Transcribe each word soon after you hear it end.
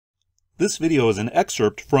This video is an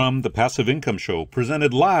excerpt from the Passive Income Show,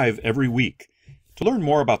 presented live every week. To learn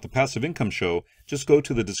more about the Passive Income Show, just go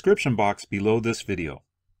to the description box below this video.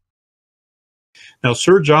 Now,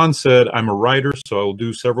 Sir John said, I'm a writer, so I will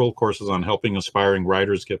do several courses on helping aspiring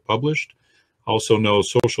writers get published. I also know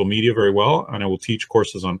social media very well, and I will teach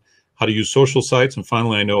courses on how to use social sites. And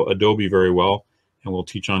finally, I know Adobe very well, and we'll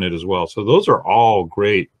teach on it as well. So those are all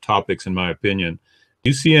great topics, in my opinion. Do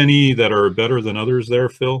you see any that are better than others there,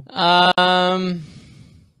 Phil? No,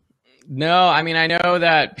 I mean, I know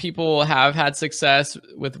that people have had success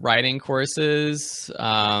with writing courses.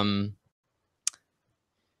 Yeah,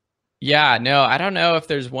 no, I don't know if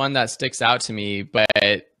there's one that sticks out to me, but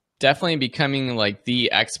definitely becoming like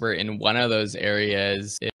the expert in one of those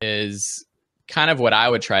areas is kind of what I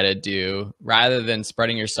would try to do, rather than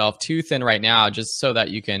spreading yourself too thin right now, just so that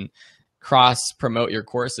you can cross promote your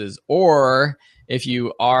courses. Or if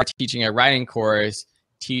you are teaching a writing course,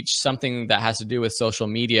 teach something that has to do with social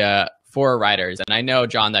media for writers. And I know,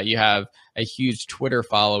 John, that you have a huge Twitter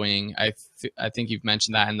following. I think you've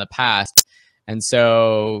mentioned that in the past. And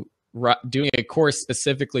so doing a course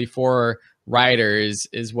specifically for writers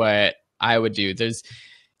is what I would do.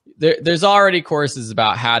 There's already courses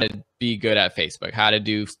about how to be good at Facebook, how to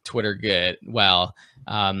do Twitter good well.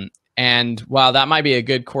 And while that might be a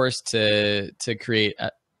good course to create,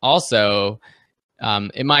 also,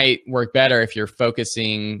 it might work better if you're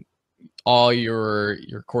focusing all your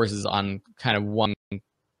courses on kind of one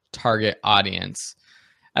target audience.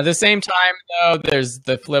 At the same time, though, there's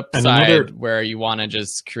the flip side where you want to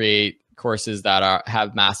just create courses that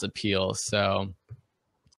have mass appeal. So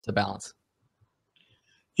it's a balance.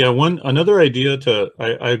 Yeah, another idea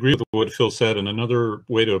I agree with what Phil said, and another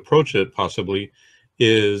way to approach it possibly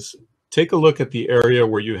is take a look at the area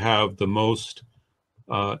where you have the most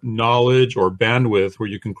knowledge or bandwidth, where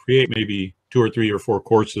you can create maybe 2 or 3 or 4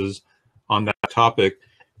 courses on that topic,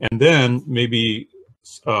 and then maybe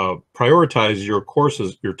prioritize your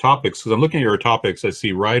courses, your topics. Because I'm looking at your topics, I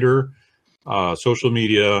see writer, social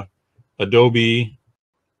media, Adobe,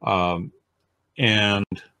 and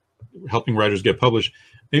helping writers get published.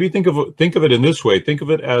 Maybe think of it in this way. Think of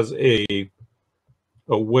it as a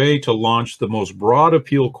way to launch the most broad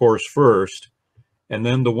appeal course first, and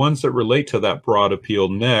then the ones that relate to that broad appeal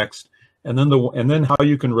next, and then how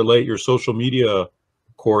you can relate your social media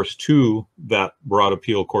course to that broad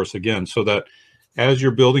appeal course again, so that as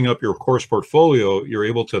you're building up your course portfolio, you're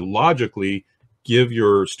able to logically give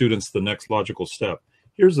your students the next logical step.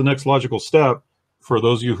 Here's the next logical step for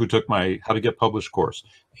those of you who took my How to Get Published course.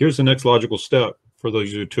 Here's the next logical step for those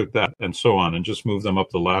of you who took that, and so on, and just move them up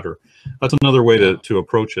the ladder. That's another way to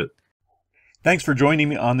approach it. Thanks for joining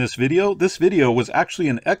me on this video. This video was actually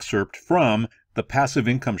an excerpt from the Passive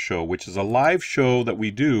Income Show, which is a live show that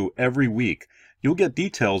we do every week. You'll get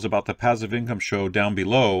details about the Passive Income Show down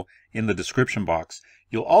below in the description box.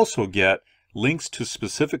 You'll also get links to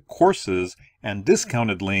specific courses and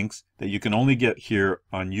discounted links that you can only get here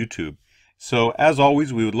on YouTube. So as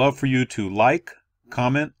always, we would love for you to like,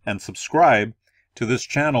 comment, and subscribe to this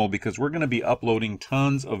channel, because we're going to be uploading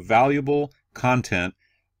tons of valuable content,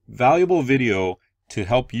 valuable video to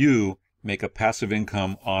help you make a passive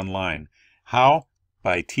income online. How?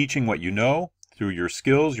 By teaching what you know through your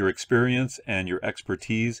skills, your experience, and your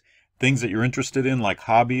expertise, things that you're interested in, like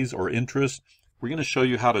hobbies or interests. We're going to show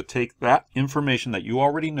you how to take that information that you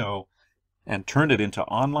already know and turn it into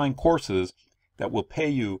online courses that will pay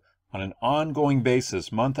you on an ongoing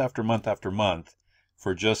basis, month after month after month,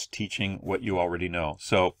 for just teaching what you already know.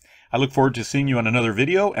 So I look forward to seeing you on another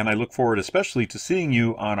video, and I look forward especially to seeing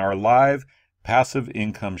you on our live Passive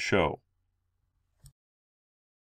Income Show.